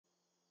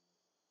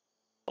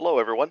Hello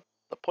everyone.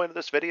 The point of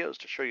this video is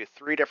to show you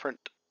three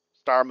different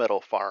star metal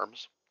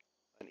farms,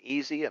 an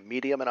easy, a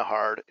medium, and a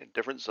hard in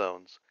different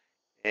zones.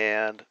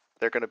 And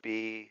they're going to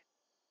be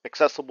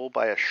accessible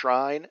by a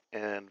shrine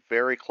and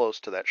very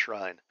close to that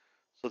shrine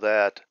so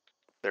that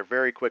they're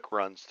very quick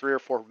runs, 3 or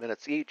 4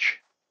 minutes each,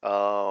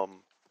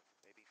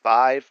 maybe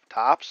 5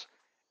 tops.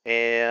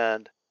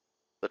 And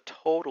the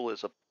total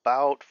is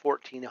about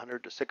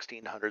 1400 to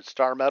 1600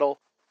 star metal,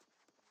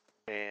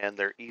 and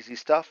they're easy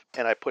stuff.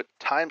 And I put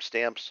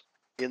timestamps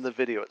in the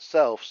video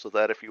itself so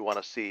that if you want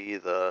to see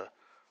the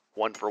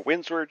one for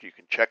Windsward, you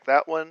can check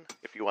that one.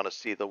 If you want to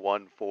see the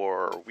one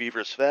for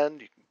Weaver's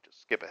Fend, you can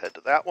just skip ahead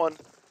to that one.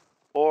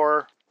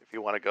 Or if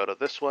you want to go to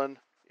this one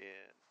in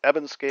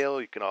Ebonscale,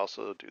 you can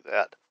also do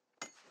that.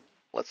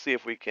 Let's see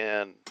if we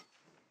can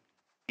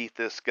beat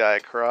this guy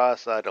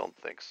across. I don't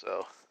think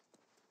so.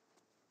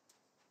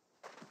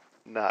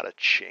 Not a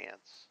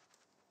chance.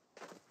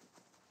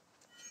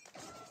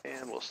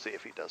 And we'll see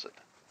if he does it.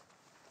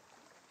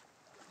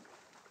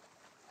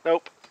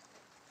 Nope.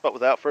 But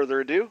without further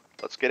ado,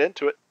 let's get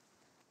into it.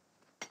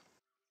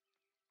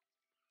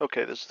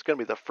 Okay, this is going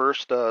to be the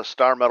first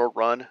star metal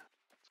run.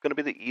 It's going to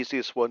be the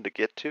easiest one to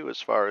get to as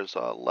far as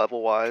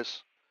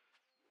level-wise.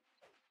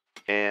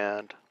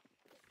 And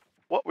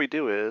what we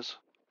do is,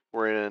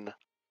 we're in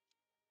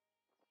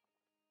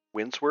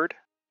Windsward.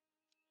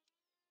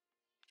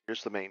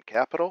 Here's the main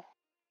capital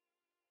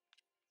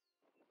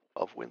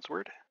of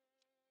Windsward.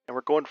 And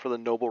we're going for the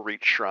Noble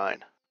Reach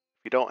Shrine.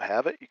 If you don't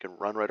have it, you can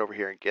run right over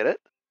here and get it.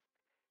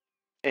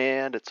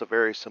 And it's a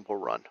very simple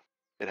run.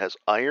 It has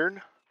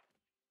iron,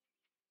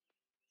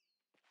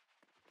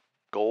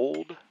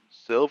 gold,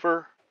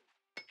 silver,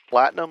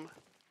 platinum,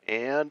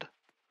 and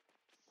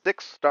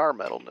 6 star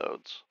metal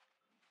nodes.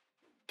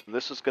 And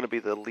this is going to be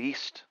the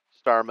least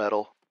star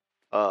metal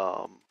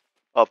of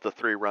the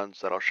 3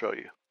 runs that I'll show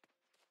you.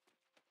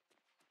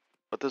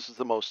 But this is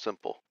the most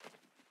simple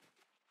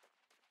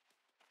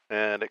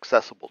and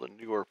accessible to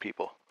newer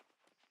people.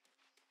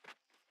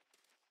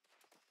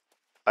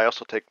 I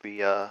also take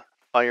the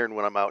iron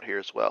when I'm out here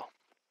as well.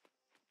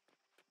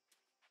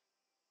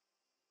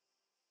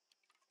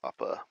 Pop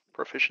a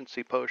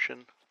proficiency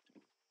potion.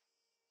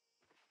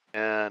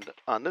 And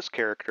on this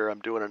character, I'm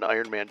doing an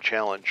Iron Man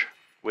challenge,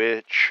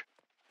 which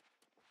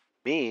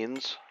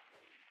means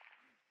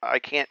I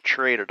can't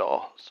trade at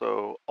all.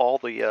 So all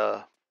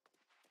the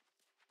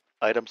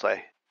items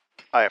I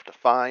have to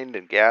find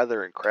and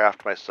gather and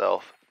craft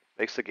myself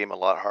makes the game a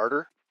lot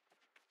harder.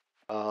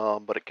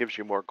 But it gives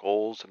you more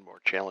goals and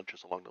more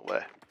challenges along the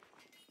way.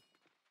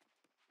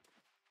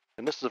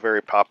 And this is a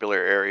very popular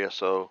area,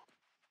 so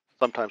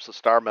sometimes the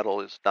star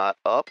metal is not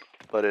up,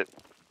 but it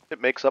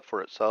makes up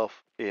for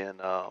itself in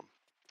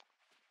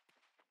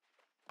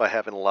by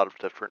having a lot of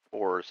different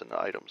ores and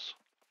items.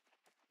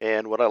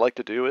 And what I like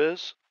to do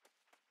is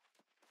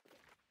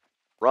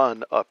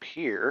run up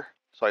here.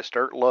 So I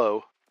start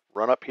low,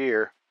 run up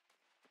here,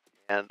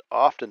 and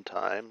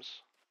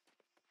oftentimes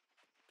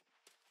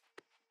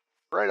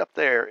right up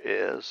there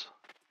is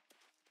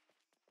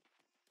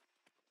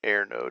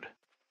air node, a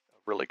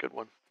really good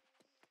one.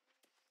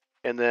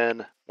 And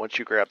then once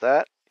you grab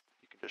that,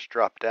 you can just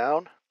drop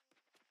down,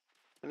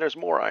 and there's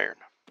more iron.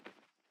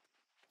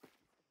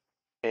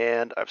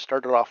 And I've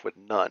started off with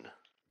none.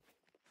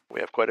 We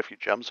have quite a few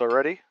gems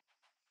already,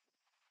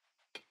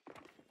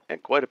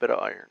 and quite a bit of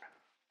iron.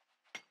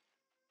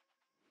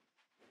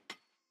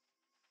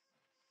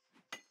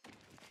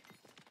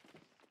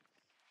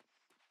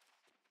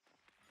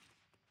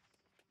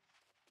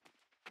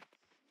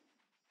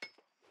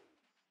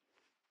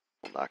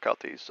 We'll knock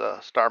out these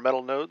star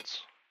metal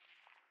nodes.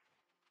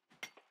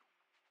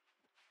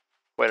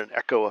 Quite an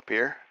echo up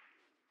here.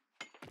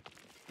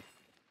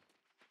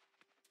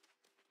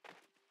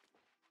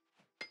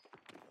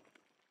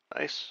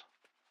 Nice.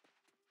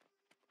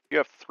 You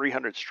have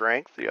 300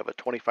 strength. You have a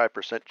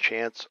 25%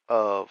 chance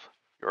of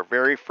your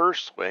very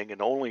first swing,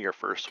 and only your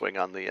first swing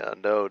on the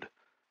node.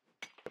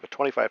 You have a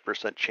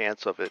 25%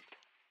 chance of it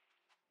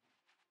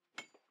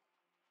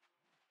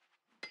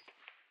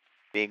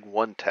being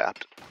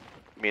one-tapped,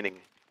 meaning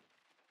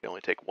you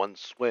only take one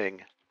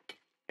swing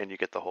and you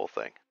get the whole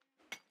thing.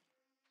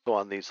 So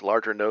on these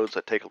larger nodes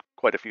that take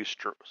quite a few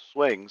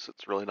swings,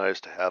 it's really nice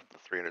to have the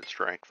 300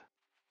 strength.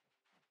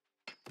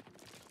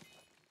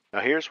 Now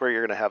here's where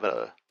you're going to have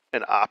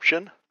an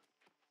option.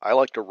 I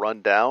like to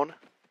run down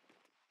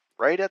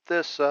right at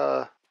this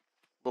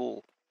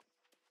little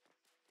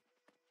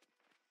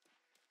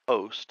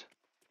post,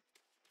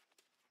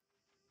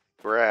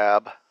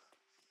 grab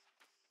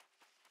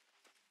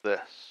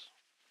this.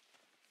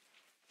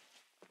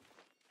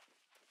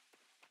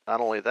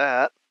 Not only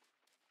that,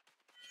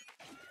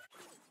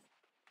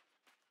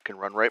 you can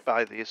run right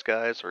by these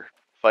guys or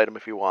fight them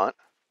if you want.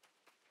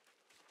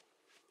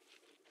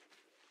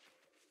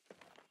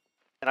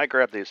 And I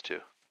grab these two.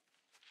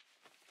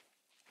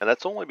 And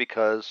that's only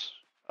because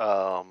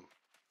I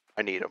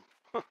need them.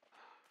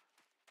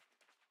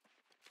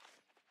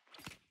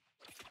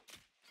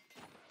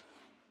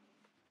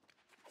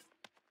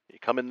 You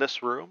come in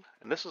this room,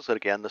 and this is,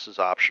 again, this is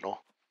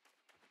optional.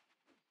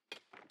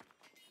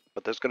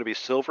 But there's going to be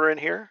silver in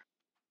here.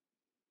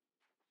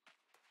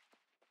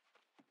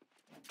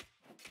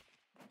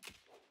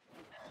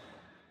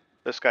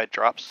 This guy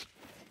drops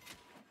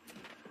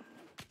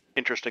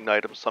interesting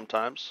items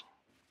sometimes.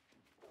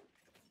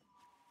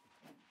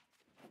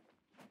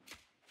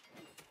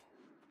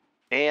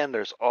 And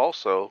there's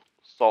also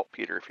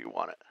saltpeter if you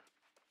want it.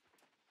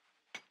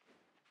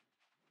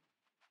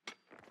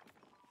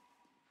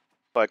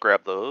 So I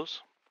grab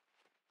those.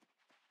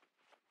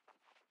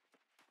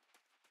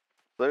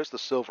 There's the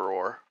silver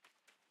ore.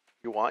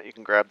 If you want, you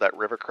can grab that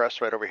river crest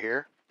right over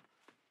here.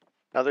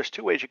 Now there's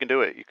two ways you can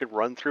do it. You could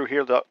run through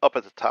here up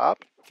at the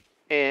top,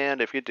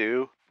 and if you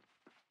do,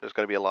 there's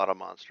going to be a lot of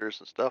monsters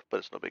and stuff, but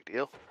it's no big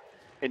deal.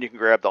 And you can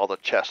grab all the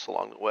chests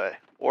along the way.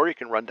 Or you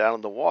can run down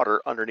in the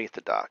water underneath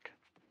the dock.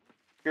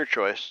 Your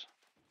choice.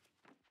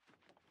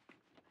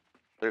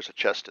 There's a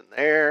chest in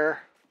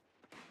there.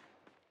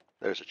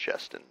 There's a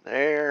chest in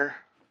there.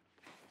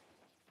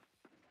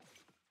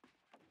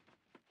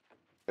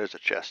 There's a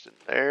chest in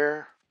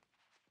there.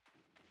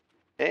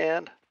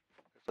 And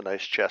there's a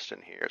nice chest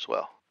in here as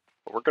well.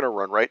 But we're going to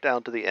run right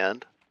down to the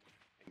end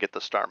and get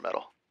the star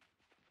metal.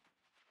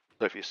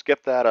 So if you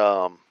skip that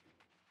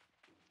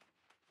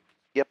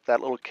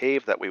little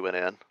cave that we went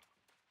in,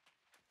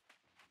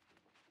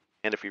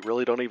 and if you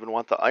really don't even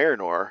want the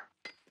iron ore,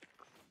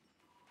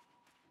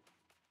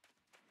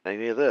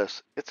 any of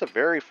this, it's a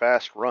very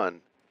fast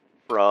run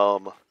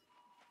from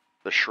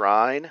the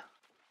shrine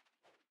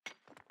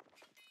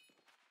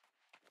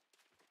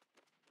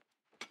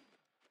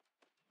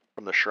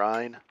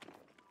to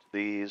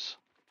these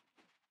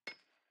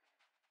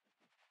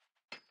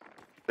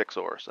 6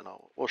 ores, and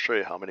we'll show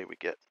you how many we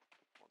get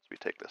once we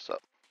take this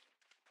up.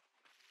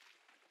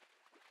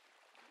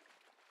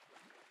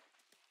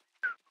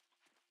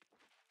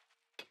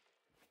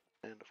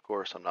 And of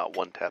course, I'm not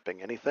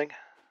one-tapping anything.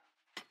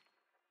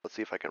 Let's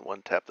see if I can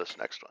one-tap this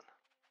next one.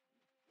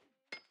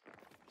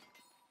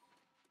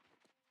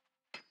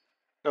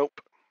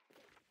 Nope.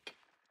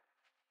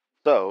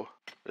 So,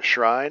 the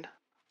shrine,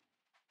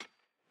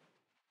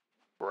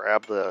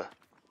 grab the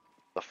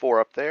 4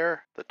 up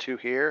there, the 2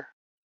 here,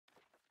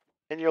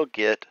 and you'll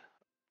get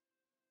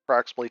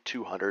approximately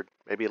 200,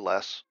 maybe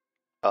less,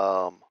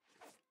 star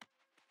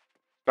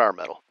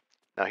metal.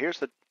 Now here's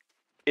the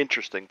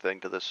interesting thing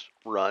to this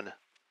run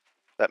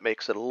that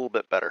makes it a little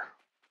bit better.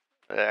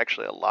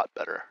 Actually, a lot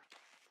better.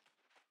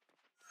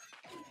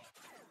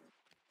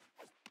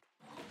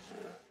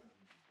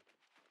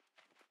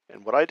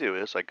 And what I do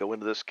is I go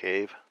into this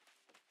cave,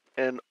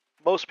 and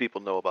most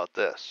people know about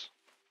this.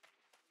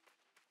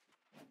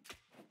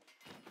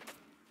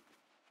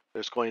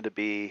 There's going to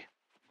be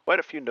quite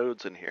a few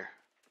nodes in here.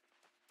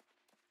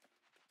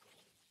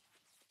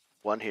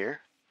 One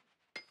here,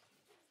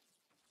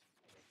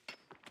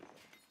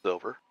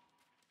 silver.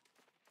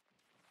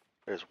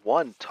 There's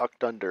one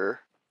tucked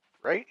under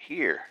right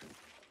here.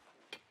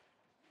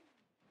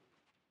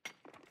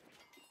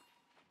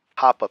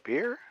 Hop up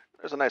here,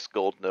 there's a nice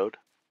gold node.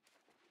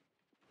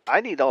 I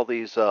need all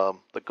these, the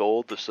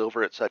gold, the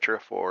silver, etc.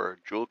 for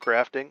jewel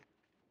crafting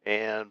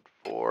and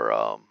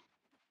for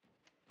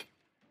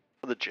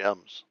the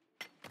gems.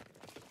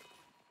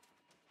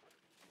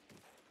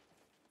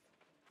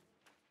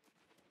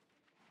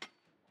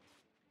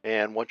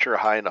 And once you're a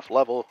high enough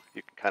level,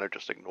 you can kind of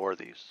just ignore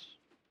these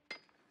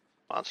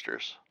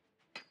monsters.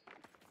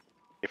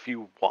 If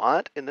you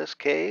want in this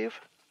cave,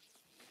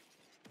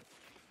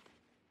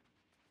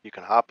 you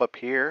can hop up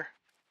here,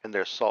 and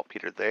there's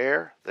saltpeter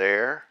there.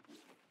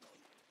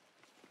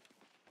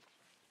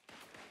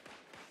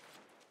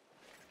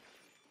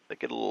 They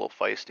get a little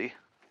feisty.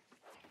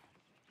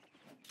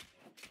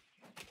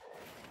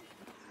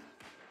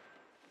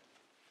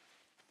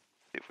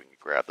 See if we can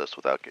grab this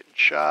without getting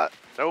shot.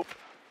 Nope.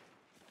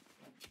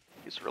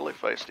 He's really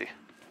feisty.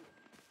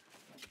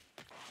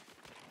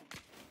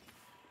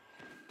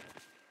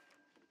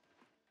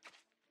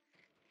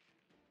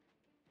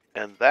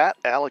 And that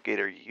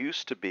alligator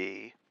used to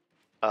be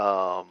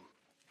a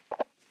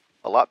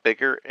lot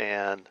bigger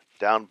and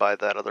down by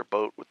that other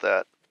boat with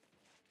that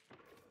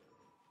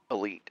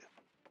elite.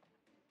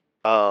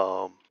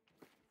 But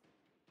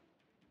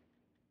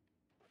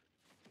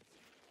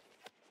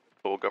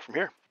we'll go from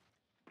here.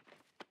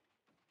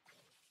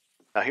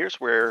 Now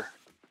here's where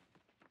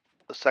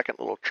the second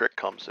little trick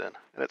comes in.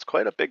 And it's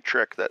quite a big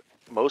trick that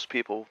most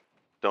people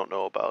don't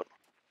know about.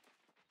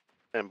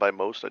 And by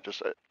most,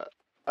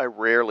 I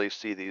rarely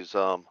see these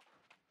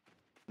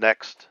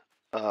next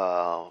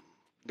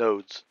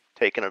nodes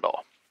taken at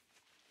all.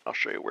 I'll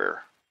show you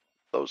where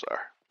those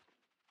are.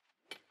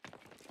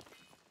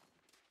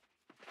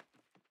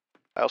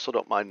 I also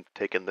don't mind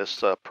taking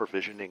this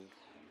provisioning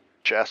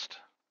chest,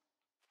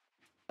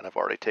 and I've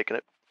already taken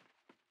it.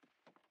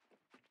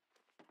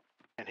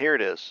 And here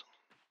it is.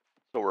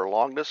 So we're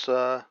along this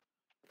little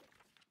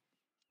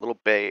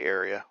bay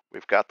area.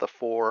 We've got the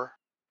 4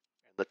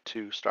 and the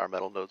 2 star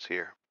metal nodes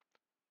here.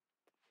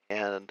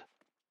 And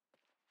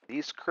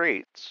these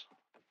crates,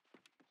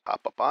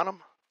 hop up on them,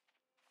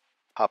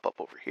 hop up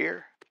over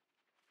here,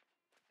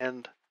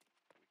 and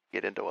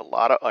get into a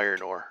lot of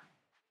iron ore.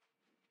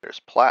 There's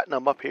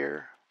platinum up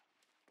here.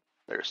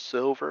 There's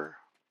silver.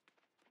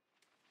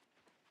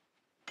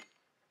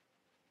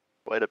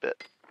 Quite a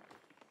bit.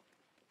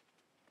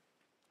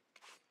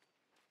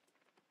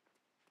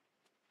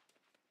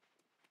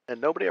 And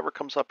nobody ever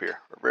comes up here,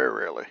 or very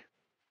rarely.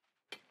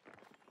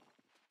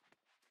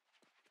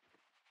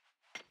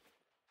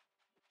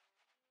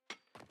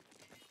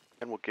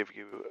 And we'll give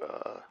you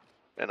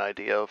an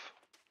idea of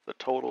the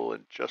total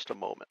in just a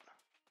moment.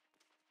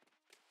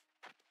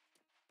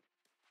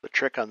 The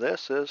trick on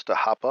this is to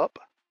hop up,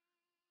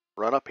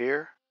 run up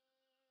here.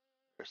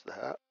 There's the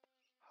hat.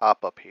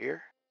 Hop up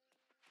here.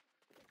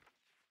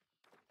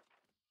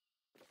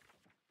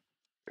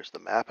 There's the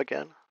map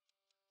again.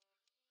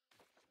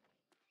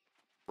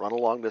 Run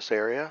along this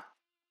area,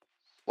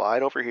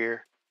 slide over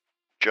here,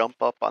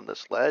 jump up on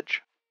this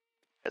ledge,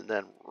 and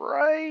then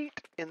right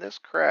in this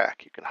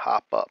crack you can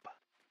hop up.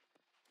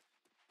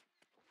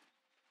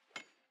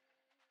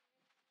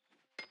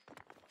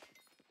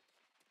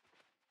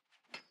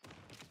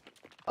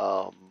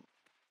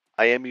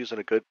 I am using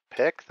a good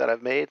pick that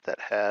I've made that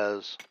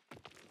has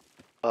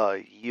a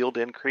yield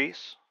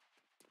increase,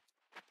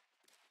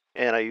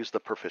 and I use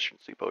the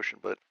proficiency potion,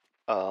 but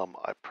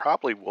I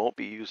probably won't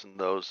be using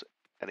those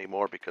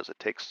anymore because it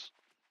takes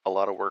a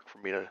lot of work for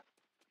me to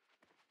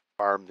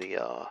farm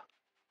the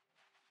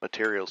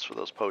materials for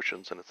those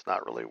potions, and it's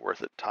not really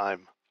worth it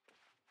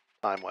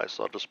time-wise,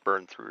 so I'll just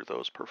burn through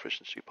those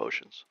proficiency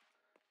potions.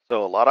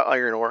 So a lot of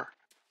iron ore,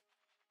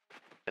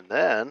 and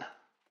then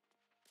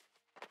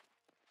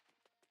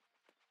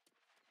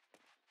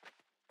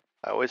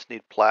I always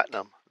need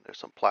platinum. There's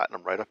some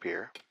platinum right up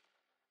here.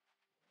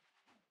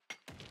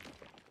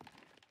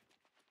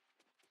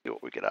 See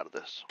what we get out of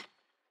this.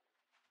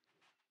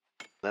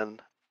 Then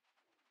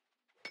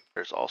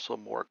there's also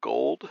more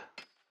gold,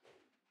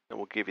 and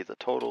we'll give you the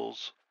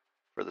totals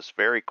for this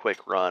very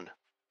quick run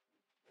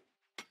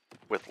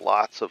with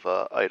lots of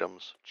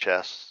items,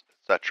 chests,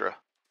 etc.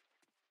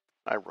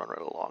 I run right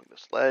along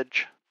this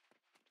ledge,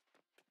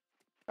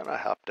 and I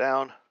hop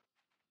down.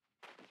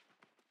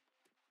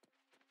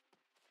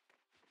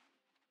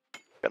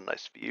 Got a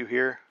nice view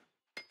here.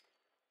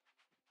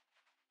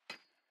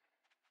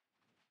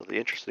 So the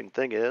interesting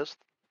thing is,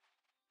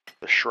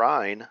 the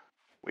shrine,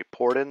 we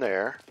pour it in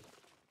there,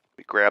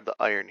 we grab the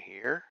iron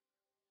here,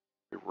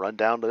 we run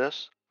down to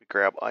this, we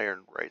grab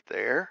iron right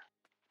there,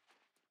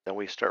 then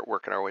we start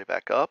working our way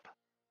back up.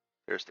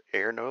 There's the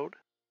air node.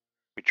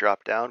 We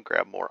drop down,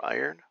 grab more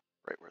iron,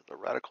 right where the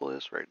reticle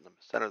is, right in the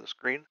center of the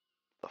screen.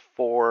 The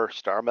 4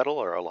 star metal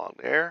are along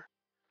there.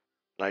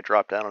 And I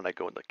drop down and I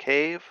go in the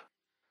cave,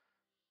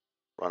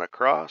 run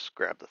across,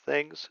 grab the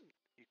things.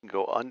 You can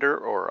go under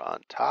or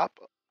on top,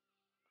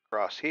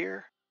 across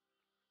here.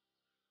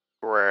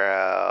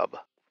 Grab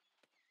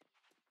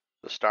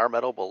the star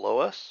metal below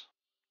us,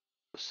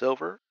 the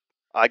silver.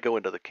 I go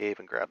into the cave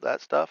and grab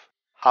that stuff.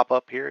 Hop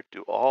up here,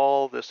 do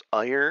all this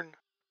iron,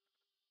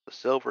 the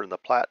silver and the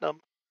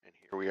platinum. And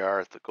here we are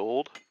at the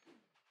gold.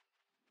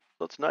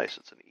 So it's nice.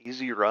 It's an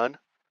easy run.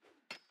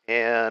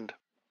 And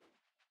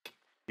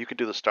you can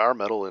do the star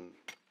metal in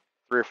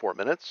 3 or 4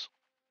 minutes.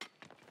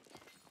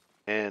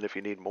 And if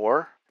you need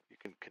more, you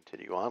can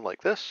continue on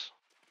like this.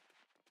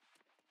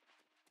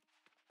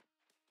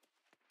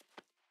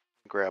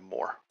 Grab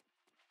more.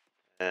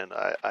 And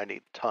I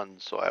need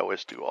tons, so I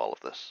always do all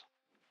of this.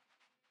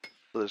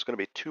 So there's going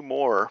to be 2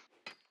 more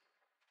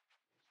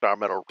star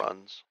metal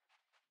runs,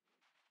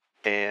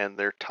 and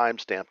they're time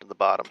stamped in the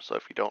bottom. So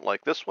if you don't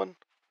like this one,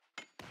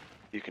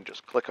 you can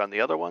just click on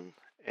the other one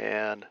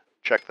and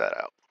check that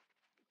out.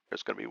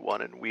 There's going to be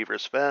one in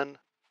Weaver's Fen,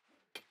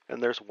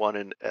 and there's one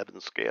in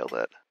Ebonscale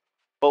that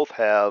both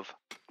have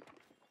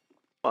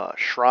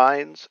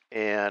shrines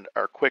and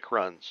are quick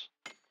runs.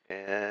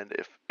 And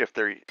if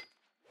the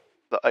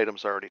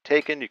item's already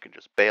taken, you can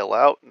just bail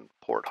out and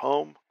port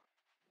home.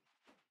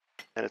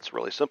 And it's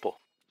really simple.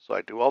 So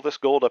I do all this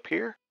gold up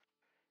here,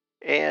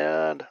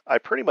 and I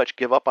pretty much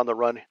give up on the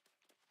run,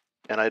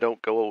 and I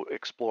don't go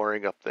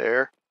exploring up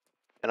there.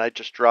 And I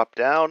just drop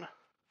down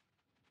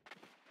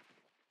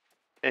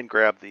and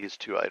grab these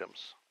 2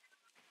 items.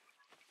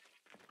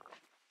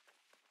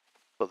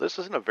 So this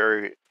isn't a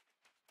very,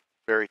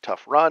 very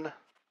tough run.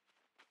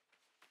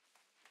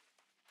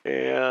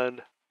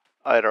 And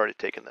I had already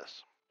taken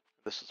this.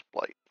 This is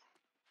Blight.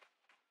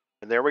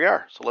 And there we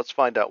are. So let's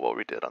find out what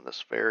we did on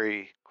this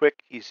very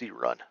quick, easy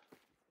run.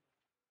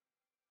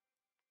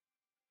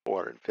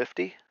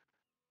 450,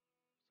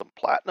 some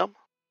platinum,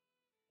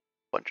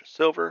 bunch of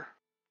silver,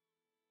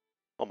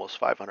 almost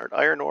 500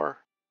 iron ore,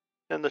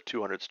 and the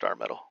 200 star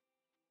metal.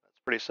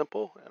 That's pretty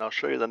simple, and I'll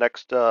show you the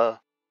next star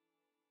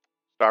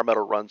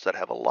metal runs that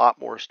have a lot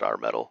more star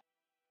metal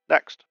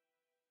next.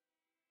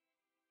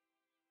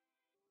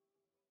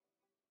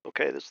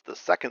 Okay, this is the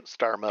second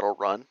star metal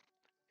run,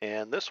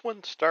 and this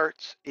one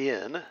starts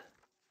in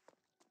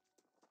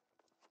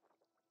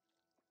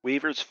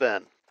Weaver's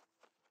Fen.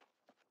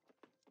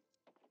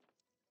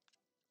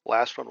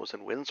 Last one was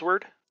in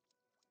Windsward,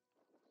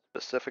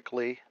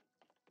 specifically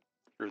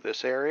through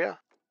this area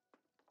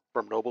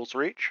from Noble's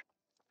Reach.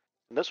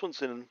 And this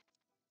one's in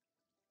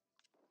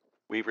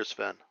Weaver's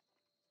Fen.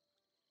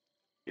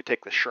 You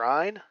take the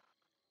shrine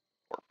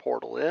or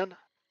portal in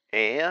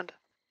and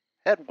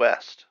head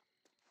west.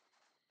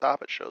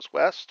 Top it shows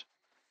west.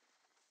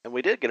 And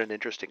we did get an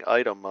interesting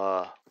item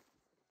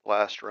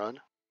last run.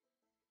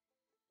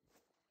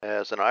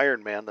 As an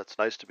Iron Man, that's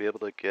nice to be able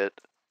to get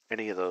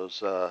any of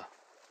those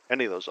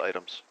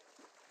items.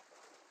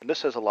 And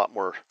this has a lot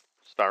more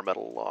star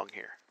metal along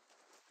here.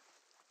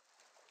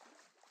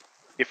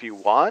 If you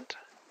want,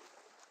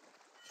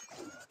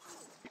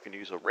 you can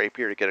use a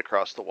rapier to get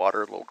across the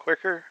water a little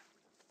quicker.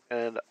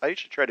 And I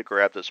usually try to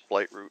grab this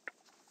blight root.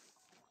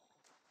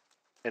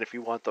 And if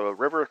you want the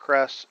river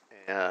cress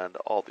and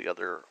all the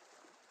other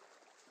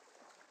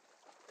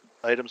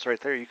items right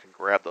there, you can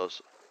grab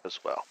those as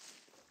well.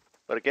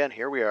 But again,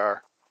 here we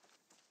are.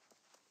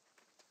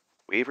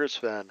 Weaver's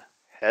Fen,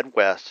 head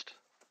west.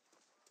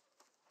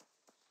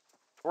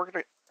 We're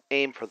going to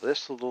aim for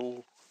this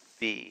little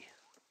V.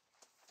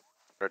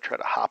 We're going to try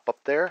to hop up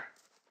there.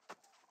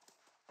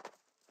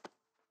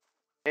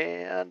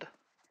 And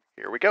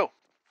here we go.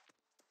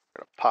 We're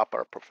going to pop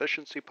our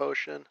proficiency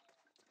potion.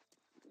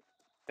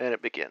 And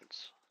it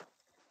begins.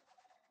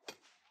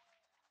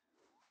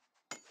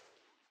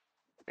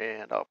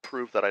 And I'll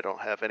prove that I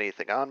don't have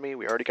anything on me.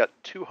 We already got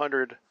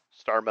 200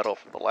 star metal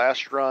from the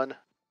last run.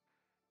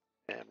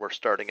 And we're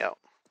starting out.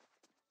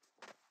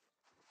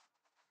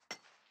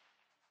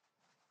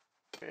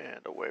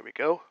 And away we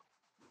go.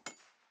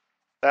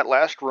 That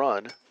last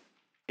run,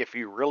 if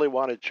you really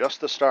wanted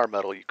just the star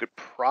metal, you could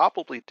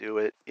probably do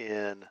it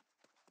in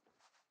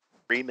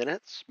 3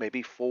 minutes,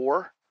 maybe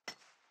 4.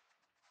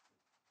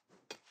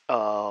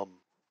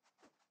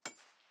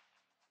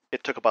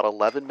 It took about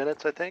 11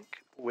 minutes, I think,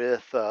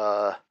 with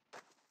all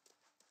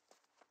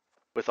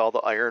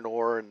the iron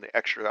ore and the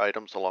extra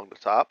items along the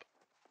top.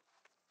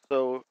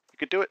 So you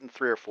could do it in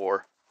 3 or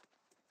 4.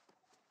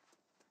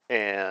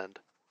 And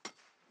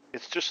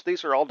it's just,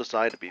 these are all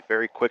designed to be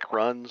very quick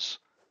runs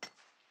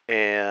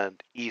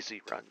and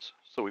easy runs.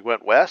 So we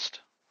went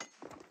west.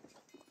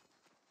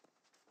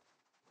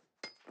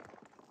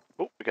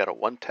 Oh, we got a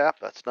 1-tap,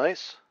 that's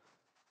nice.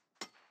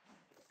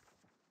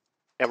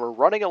 And we're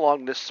running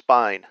along this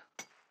spine.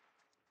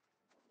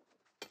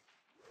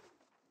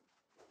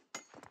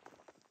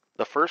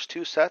 The first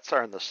 2 sets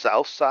are on the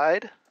south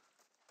side.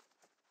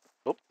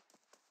 Oh.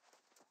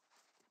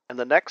 And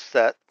the next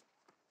set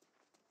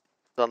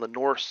is on the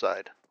north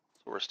side.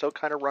 So we're still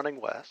kind of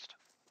running west.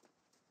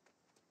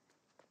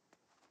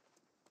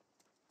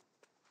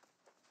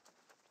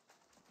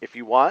 If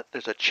you want,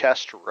 there's a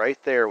chest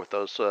right there with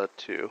those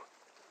 2.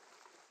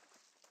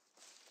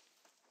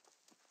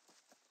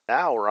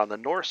 Now we're on the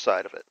north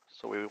side of it.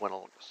 So we went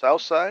along the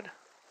south side.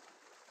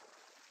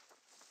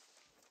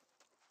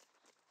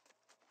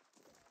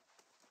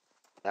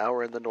 Now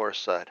we're in the north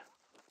side.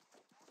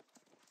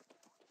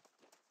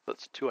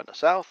 That's 2 on the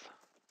south.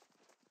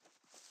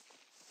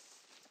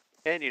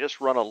 And you just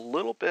run a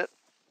little bit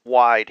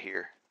wide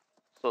here.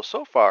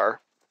 So far,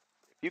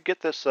 if you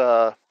get this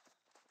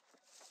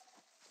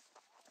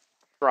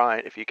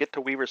shrine, if you get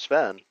to Weaver's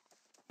Fen,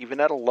 even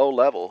at a low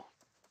level,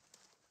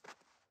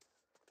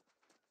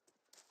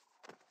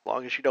 as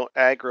long as you don't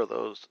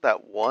aggro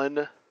that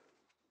one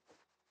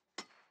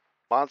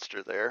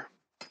monster there,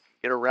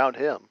 get around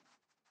him.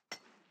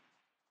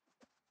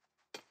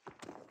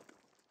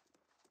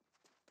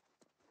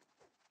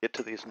 Get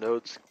to these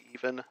nodes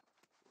even.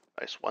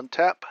 Nice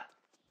 1-tap.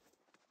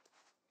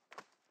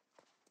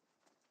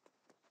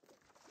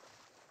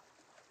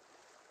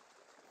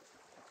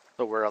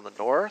 So we're on the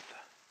north.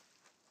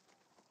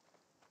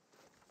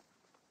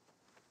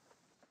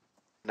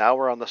 Now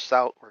we're on the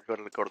south. We're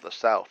going to go to the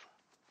south.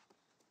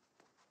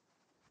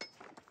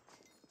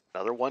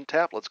 Another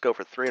 1-tap. Let's go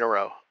for 3 in a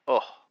row. Oh,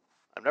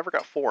 I've never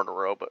got 4 in a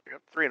row, but I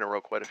got 3 in a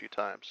row quite a few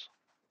times.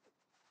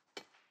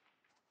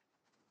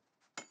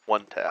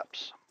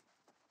 1-taps.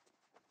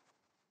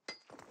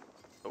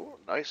 Oh,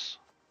 nice.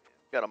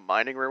 Got a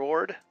mining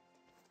reward.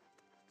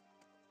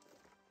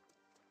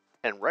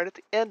 And right at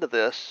the end of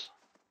this,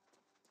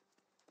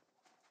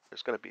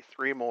 there's going to be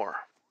 3 more.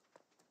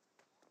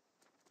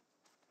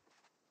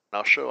 And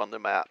I'll show on the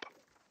map.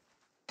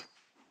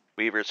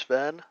 Weaver's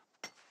Fen,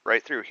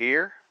 right through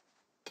here,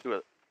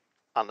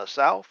 on the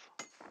south,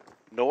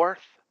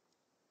 north,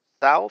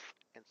 south,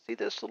 and see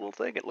this little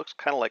thing? It looks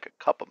kind of like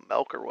a cup of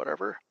milk or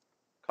whatever,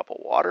 cup of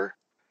water.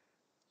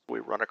 So we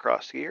run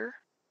across here,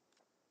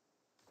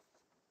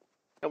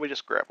 and we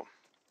just grab them.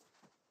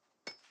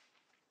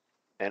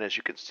 And as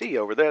you can see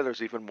over there,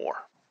 there's even more.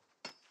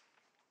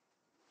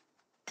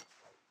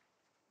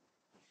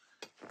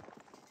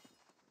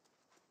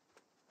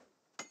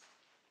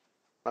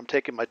 I'm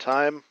taking my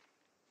time,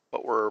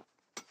 but we're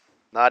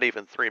not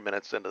even 3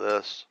 minutes into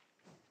this.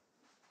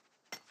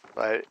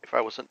 If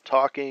I wasn't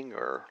talking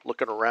or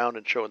looking around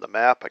and showing the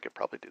map, I could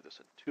probably do this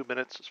in 2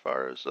 minutes as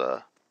far as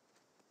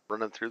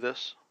running through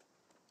this.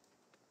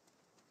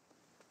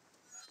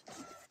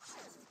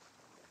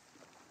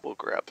 We'll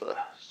grab the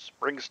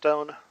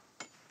springstone.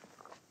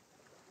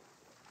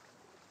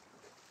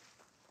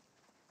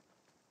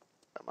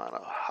 I'm gonna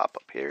hop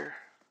up here.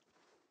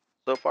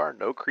 so far.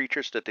 No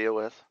creatures to deal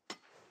with.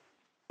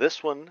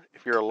 This one,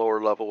 if you're a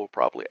lower level, will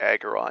probably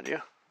aggro on you,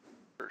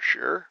 for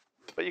sure.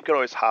 But you can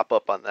always hop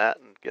up on that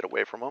and get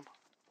away from them.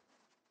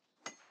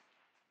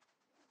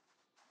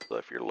 So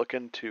if you're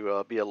looking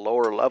to be a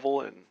lower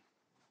level and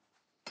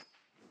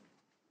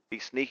be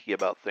sneaky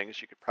about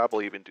things, you could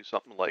probably even do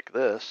something like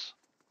this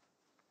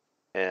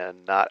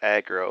and not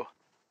aggro.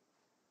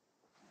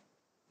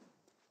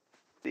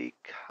 See,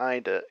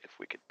 kinda, if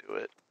we could do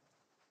it.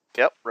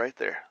 Yep, right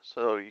there.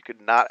 So you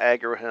could not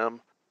aggro him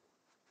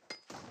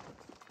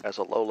as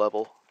a low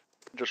level.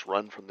 Just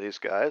run from these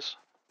guys.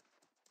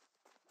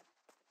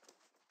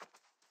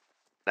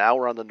 Now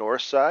we're on the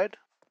north side.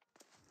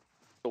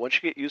 So once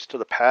you get used to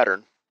the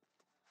pattern,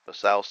 the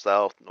south,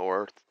 south,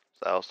 north,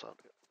 south, south,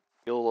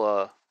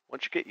 you'll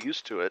once you get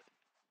used to it,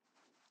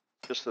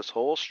 just this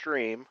whole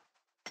stream,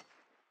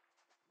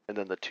 and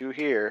then the two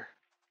here,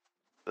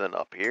 then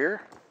up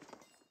here.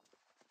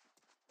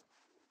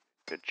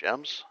 Good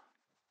gems.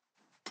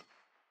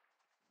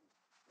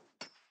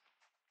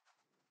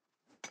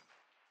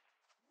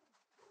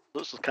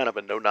 This is kind of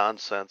a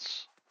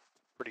no-nonsense,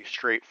 pretty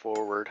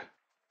straightforward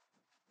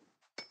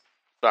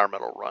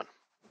Starmetal run.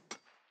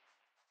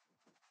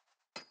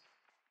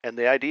 And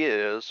the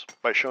idea is,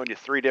 by showing you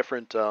three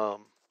different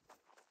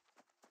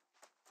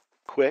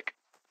quick,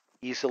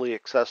 easily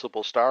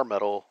accessible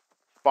Starmetal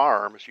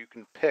farms, you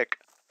can pick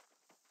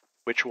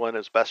which one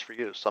is best for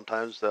you.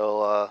 Sometimes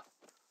they'll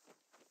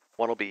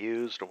one will be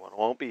used and one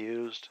won't be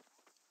used,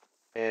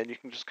 and you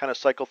can just kind of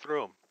cycle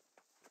through them.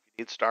 If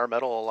you need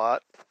Starmetal a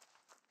lot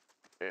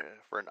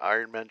for an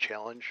Ironman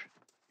challenge,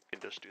 you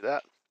can just do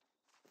that.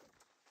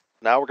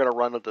 Now we're going to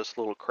run this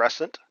little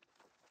crescent,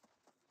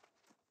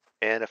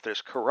 and if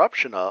there's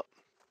corruption up,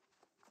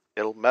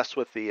 it'll mess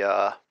with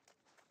the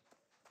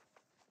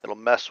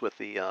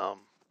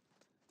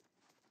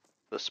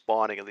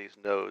spawning of these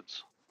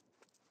nodes.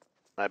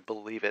 I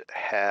believe it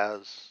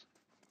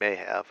may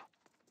have.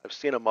 I've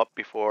seen them up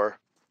before.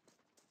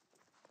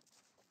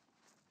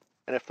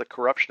 And if the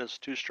corruption is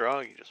too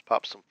strong, you just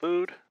pop some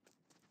food.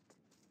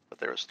 But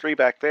there's 3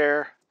 back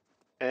there,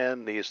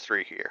 and these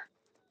 3 here.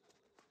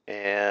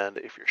 And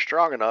if you're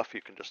strong enough,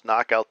 you can just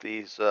knock out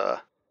these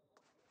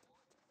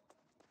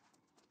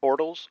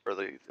portals, or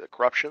the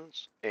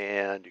corruptions,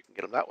 and you can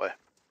get them that way.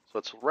 So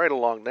it's right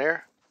along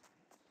there.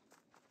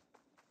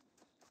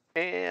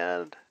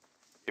 And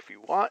if you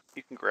want,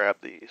 you can grab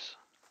these.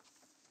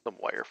 Some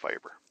wire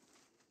fiber.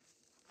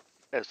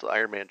 As the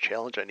Iron Man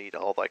challenge, I need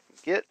all I can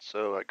get,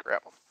 so I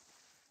grab them.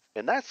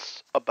 And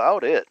that's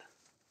about it.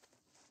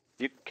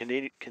 You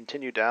can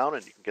continue down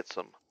and you can get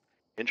some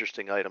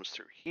interesting items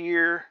through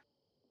here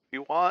if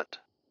you want.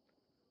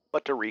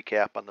 But to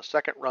recap, on the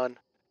second run,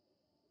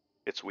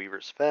 it's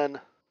Weaver's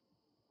Fen.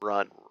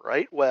 Run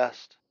right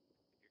west.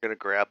 You're going to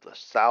grab the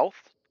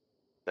south,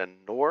 then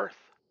north,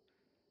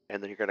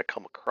 and then you're going to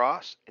come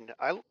across. And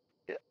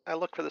I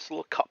look for this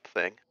little cup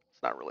thing.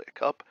 It's not really a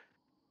cup.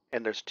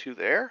 And there's 2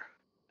 there.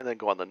 And then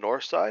go on the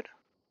north side.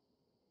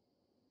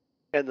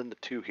 And then the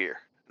 2 here.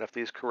 And if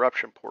these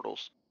corruption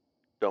portals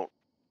don't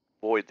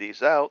void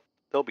these out,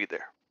 they'll be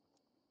there.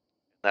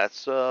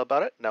 That's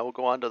about it. Now we'll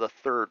go on to the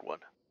third one.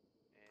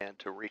 And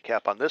to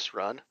recap on this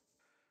run,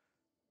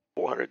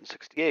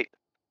 468.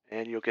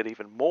 And you'll get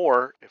even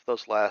more if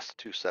those last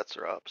 2 sets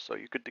are up. So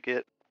you could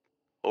get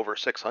over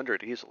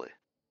 600 easily.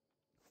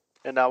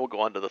 And now we'll go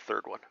on to the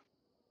third one.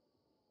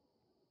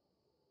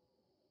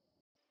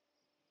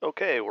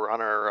 Okay, we're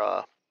on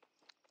our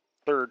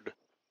third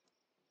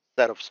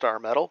set of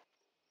Starmetal.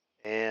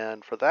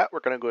 And for that, we're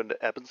going to go into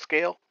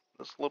Ebonscale.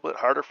 This is a little bit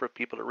harder for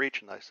people to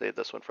reach, and I saved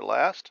this one for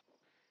last.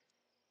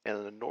 And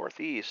in the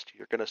northeast,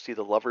 you're going to see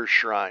the Lover's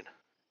Shrine.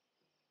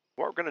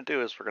 What we're going to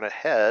do is we're going to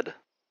head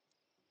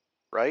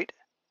right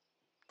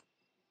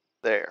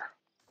there.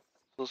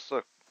 So this is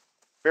a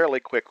fairly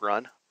quick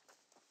run.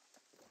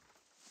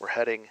 We're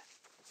heading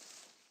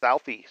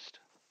southeast.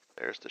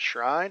 There's the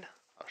shrine.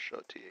 I'll show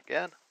it to you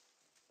again.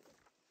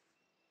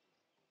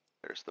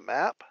 There's the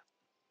map.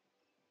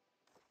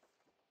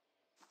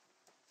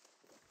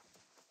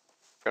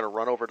 We're going to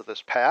run over to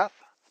this path.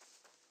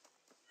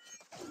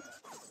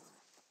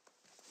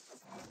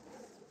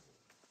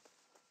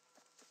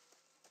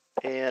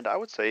 And I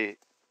would say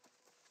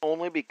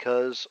only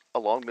because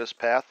along this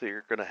path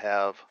you're going to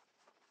have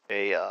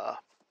a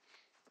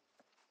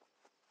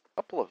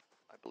couple of,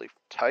 I believe,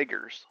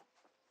 tigers.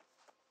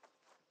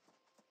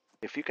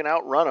 If you can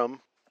outrun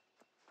them,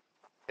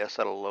 yes,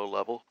 at a low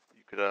level,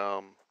 you could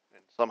and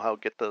somehow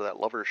get to that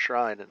Lover's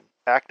Shrine and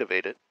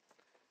activate it.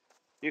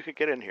 You could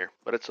get in here,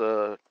 but it's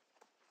a,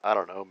 I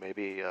don't know,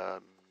 maybe a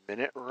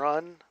minute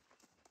run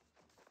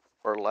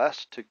or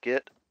less to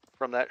get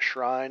from that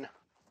shrine.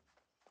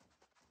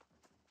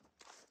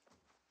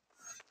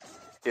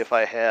 If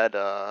I had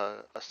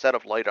a set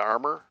of light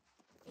armor,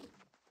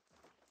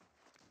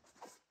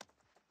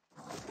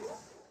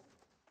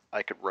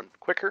 I could run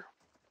quicker,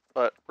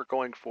 but we're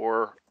going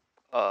for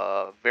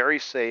a very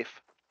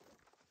safe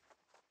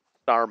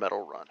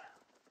Starmetal run.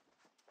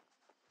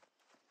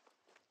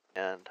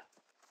 And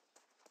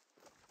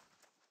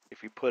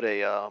if you put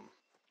a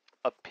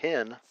a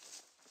pin,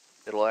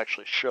 it'll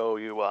actually show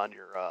you on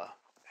your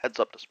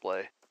heads-up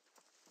display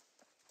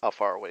how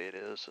far away it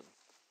is, and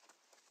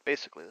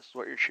basically this is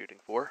what you're shooting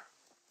for.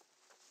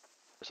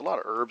 There's a lot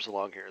of herbs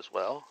along here as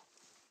well,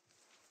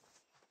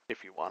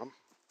 if you want them.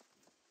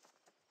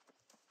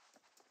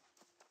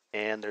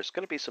 And there's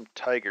going to be some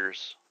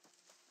tigers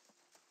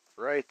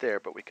right there,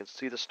 but we can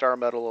see the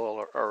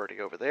Starmetal already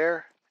over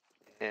there,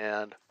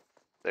 and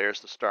there's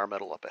the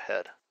Starmetal up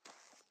ahead.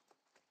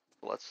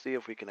 So let's see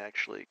if we can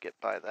actually get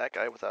by that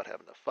guy without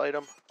having to fight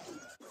him.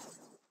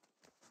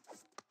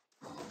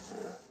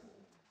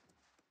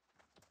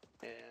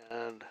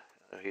 And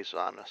he's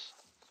on us.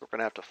 So we're going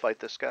to have to fight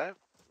this guy,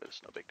 but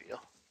it's no big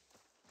deal.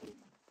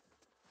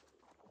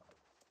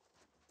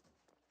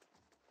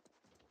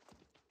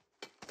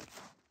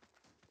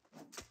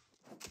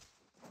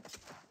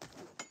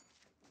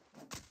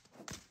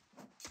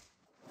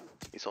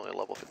 He's only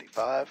level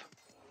 55.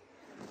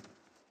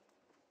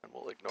 And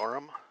we'll ignore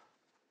him.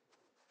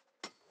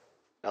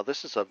 Now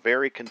this is a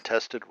very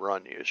contested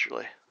run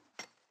usually,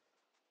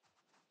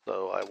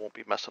 so I won't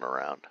be messing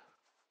around.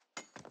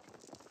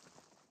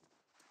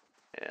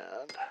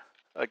 And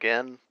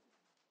again,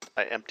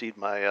 I emptied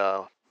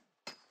my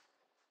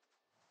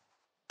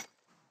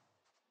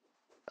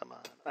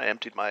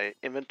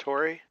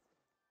inventory.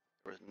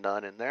 There was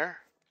none in there,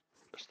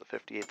 just the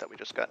 58 that we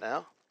just got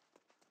now.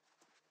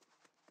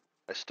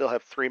 I still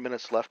have 3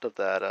 minutes left of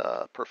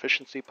that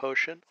proficiency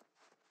potion.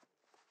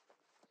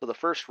 So the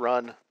first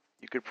run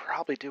you could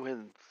probably do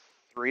in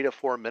 3 to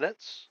 4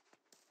 minutes.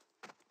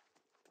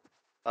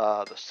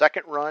 The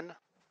second run,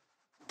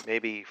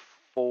 maybe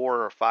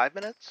 4 or 5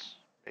 minutes,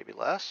 maybe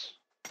less.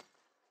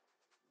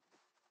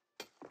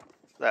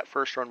 That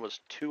first run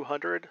was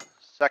 200.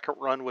 Second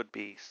run would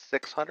be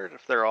 600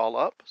 if they're all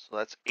up, so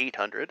that's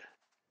 800.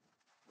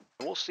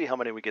 And we'll see how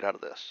many we get out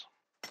of this.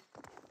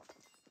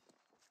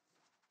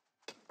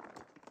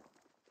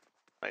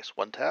 Nice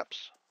one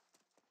taps.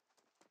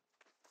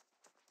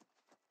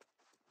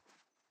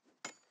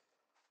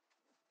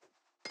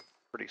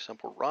 Pretty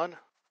simple run.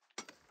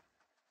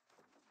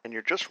 And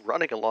you're just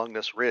running along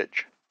this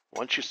ridge.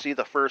 Once you see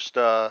the first,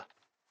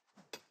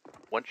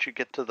 once you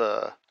get to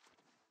that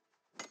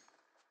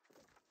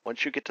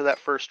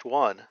first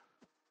one,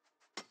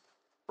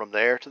 from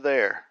there to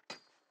there,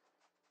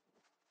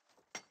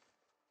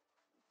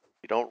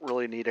 you don't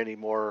really need any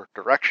more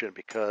direction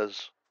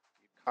because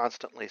you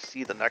constantly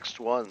see the next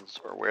ones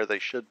or where they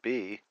should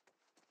be.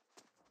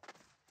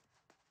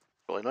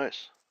 Really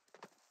nice.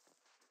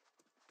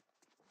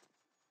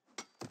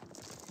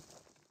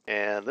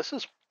 And this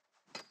is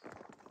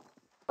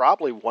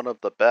probably one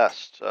of the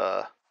best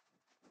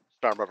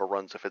Starmetal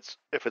runs if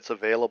it's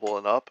available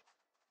and up.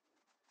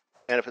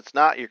 And if it's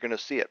not, you're going to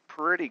see it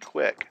pretty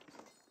quick.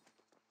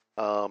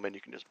 And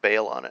you can just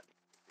bail on it.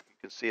 You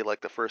can see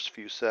like the first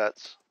few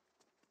sets.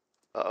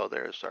 Uh-oh,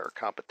 there's our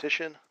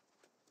competition.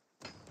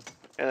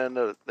 And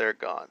they're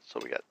gone.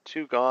 So we got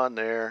 2 gone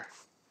there.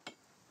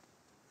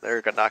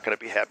 They're not going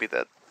to be happy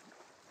that...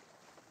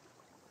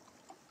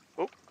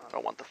 Oh, I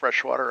don't want the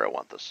freshwater, I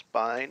want the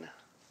spine.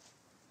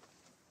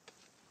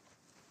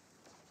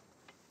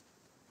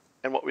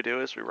 And what we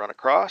do is we run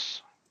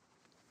across.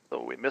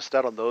 So we missed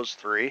out on those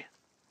 3.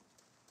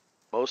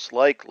 Most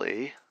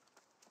likely...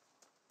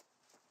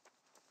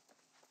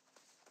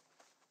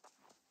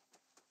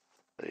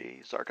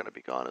 these are going to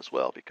be gone as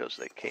well because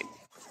they came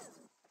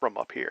from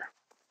up here.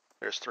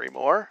 There's 3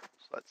 more,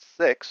 so that's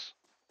 6.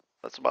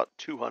 That's about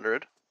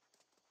 200.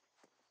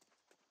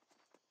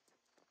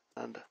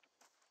 And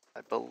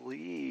I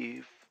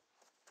believe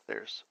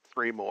there's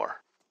 3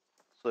 more.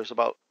 So there's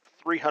about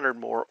 300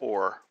 more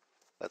ore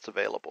that's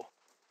available.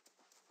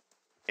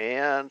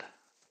 And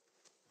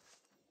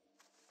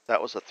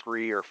that was a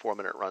 3 or 4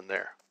 minute run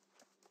there.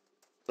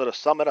 So to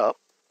sum it up,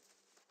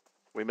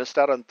 we missed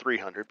out on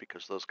 300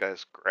 because those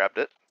guys grabbed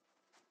it.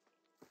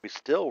 We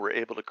still were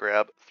able to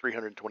grab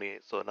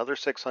 328, so another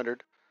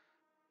 600.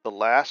 The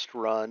last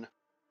run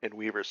in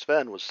Weaver's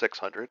Fen was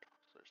 600. So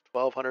there's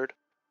 1200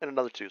 and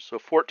another 2, so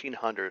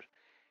 1400.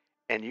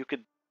 And you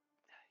could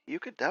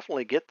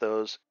definitely get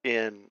those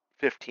in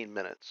 15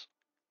 minutes.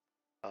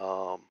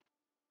 So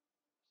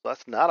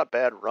that's not a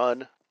bad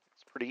run.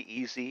 It's pretty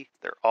easy.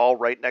 They're all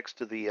right next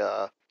to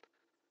the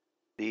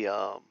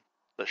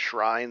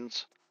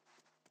shrines,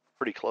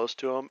 pretty close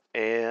to them,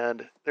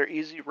 and they're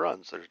easy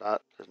runs. There's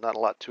not a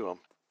lot to them,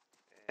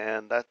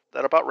 and that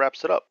about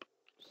wraps it up.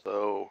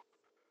 So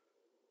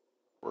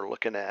we're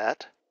looking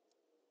at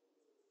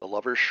the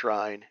Lover's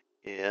Shrine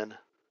in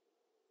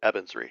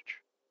Ebon's Reach.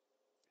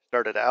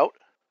 Started out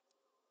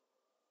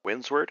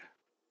Windsward,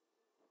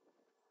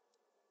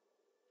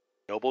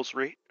 Noble's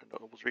Reach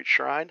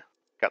Shrine.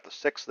 Got the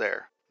 6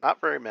 there.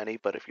 Not very many,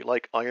 but if you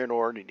like iron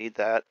ore and you need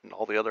that and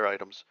all the other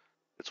items,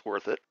 it's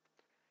worth it.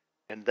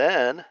 And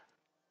then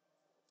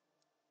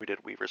we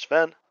did Weaver's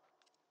Fen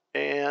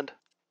and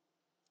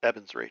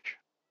Ebon's Reach.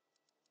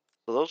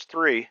 So those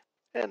 3,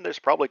 and there's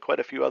probably quite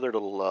a few other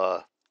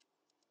little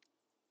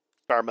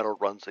Starmetal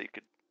runs that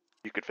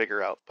you could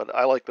figure out. But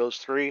I like those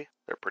 3.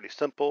 They're pretty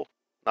simple,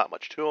 not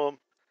much to them,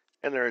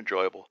 and they're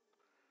enjoyable.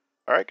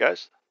 All right,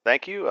 guys.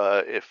 Thank you.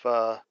 If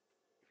you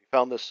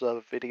found this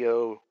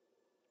video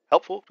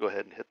helpful, go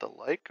ahead and hit the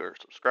like or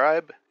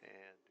subscribe and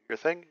do your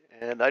thing.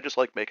 And I just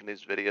like making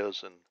these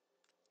videos and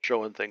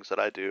showing things that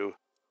I do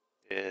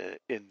in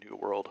New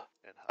World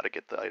and how to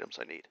get the items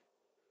I need.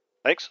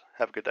 Thanks.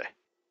 Have a good day.